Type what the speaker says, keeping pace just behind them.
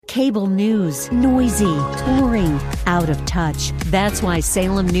Cable news, noisy, boring, out of touch. That's why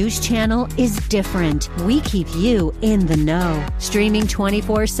Salem News Channel is different. We keep you in the know. Streaming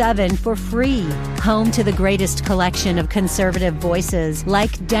 24/7 for free. Home to the greatest collection of conservative voices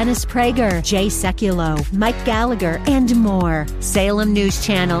like Dennis Prager, Jay Sekulow, Mike Gallagher, and more. Salem News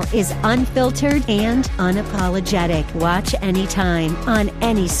Channel is unfiltered and unapologetic. Watch anytime, on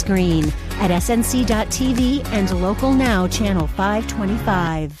any screen, at snc.tv and Local Now Channel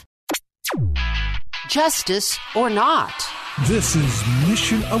 525. Justice or not? This is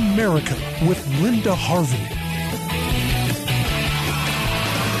Mission America with Linda Harvey.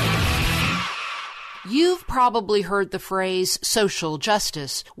 You've probably heard the phrase social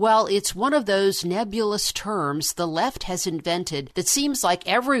justice. Well, it's one of those nebulous terms the left has invented that seems like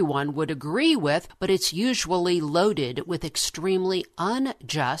everyone would agree with, but it's usually loaded with extremely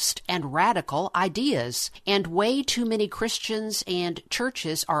unjust and radical ideas. And way too many Christians and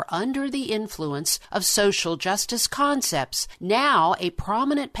churches are under the influence of social justice concepts. Now, a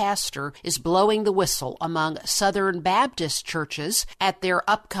prominent pastor is blowing the whistle among Southern Baptist churches at their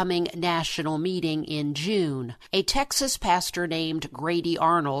upcoming national meeting in June. A Texas pastor named Grady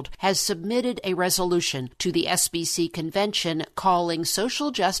Arnold has submitted a resolution to the SBC convention calling social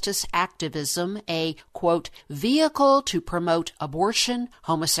justice activism a, quote, vehicle to promote abortion,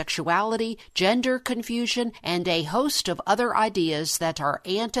 homosexuality, gender confusion, and a host of other ideas that are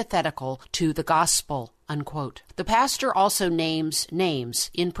antithetical to the gospel. Unquote. The pastor also names names,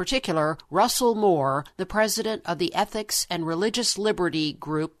 in particular Russell Moore, the president of the Ethics and Religious Liberty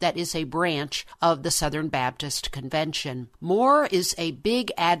group that is a branch of the Southern Baptist Convention. Moore is a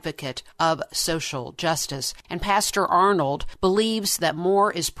big advocate of social justice, and Pastor Arnold believes that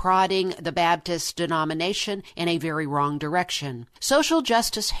Moore is prodding the Baptist denomination in a very wrong direction. Social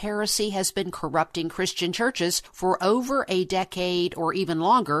justice heresy has been corrupting Christian churches for over a decade or even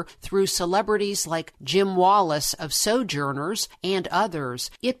longer through celebrities like Jim Wallace of Sojourners and others.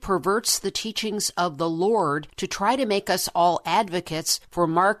 It perverts the teachings of the Lord to try to make us all advocates for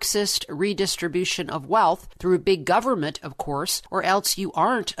Marxist redistribution of wealth through big government, of course, or else you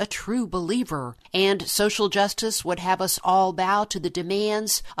aren't a true believer. And social justice would have us all bow to the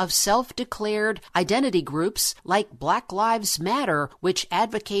demands of self-declared identity groups like Black Lives Matter, which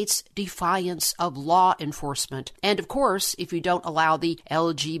advocates defiance of law enforcement. And of course, if you don't allow the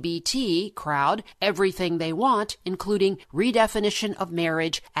LGBT crowd everything they want, including redefinition of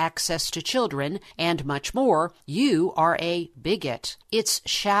marriage, access to children, and much more, you are a bigot. It's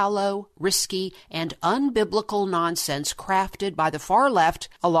shallow, risky, and unbiblical nonsense crafted by the far left,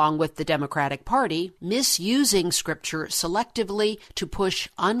 along with the Democratic Party, misusing Scripture selectively to push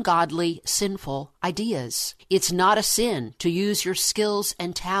ungodly, sinful ideas. It's not a sin to use your skills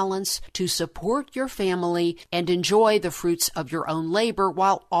and talents to support your family and enjoy the fruits of your own labor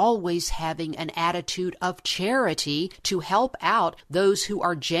while always having an attitude of charity to help out those who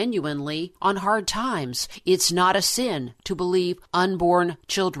are genuinely on hard times. It's not a sin to believe unborn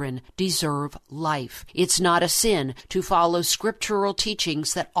children deserve life. It's not a sin to follow scriptural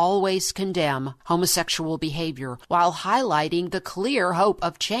teachings that always condemn homosexual behavior while highlighting the clear hope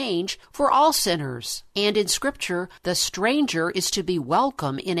of change for all sinners. And in Scripture, the stranger is to be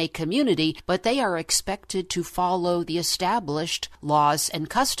welcome in a community, but they are expected to follow the established laws and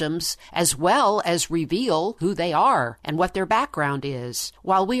customs as well as reveal who they are and what their background is.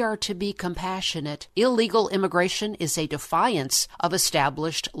 While we are to be compassionate, illegal immigration is a defiance of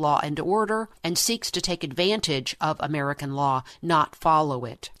established law and order and seeks to take advantage of American law, not follow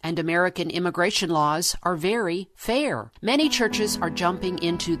it. And American immigration laws are very fair. Many churches are jumping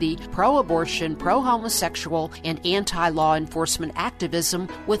into the pro-abortion, pro-homosexual, and anti-law enforcement activism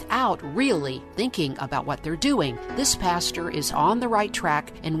without really thinking about what they're doing. This pastor is on the right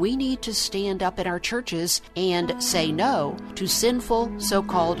track, and we need to stand up in our churches and say no to sinful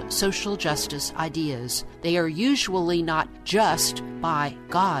so-called social justice ideas. They are usually not just by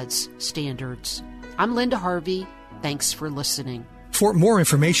God's standards. I'm Linda Harvey. Thanks for listening. For more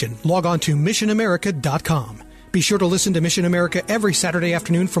information, log on to missionamerica.com. Be sure to listen to Mission America every Saturday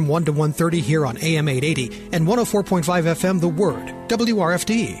afternoon from 1 to 1:30 here on AM 880 and 104.5 FM The Word,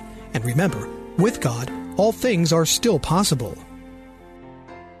 WRFD. And remember, with God, all things are still possible.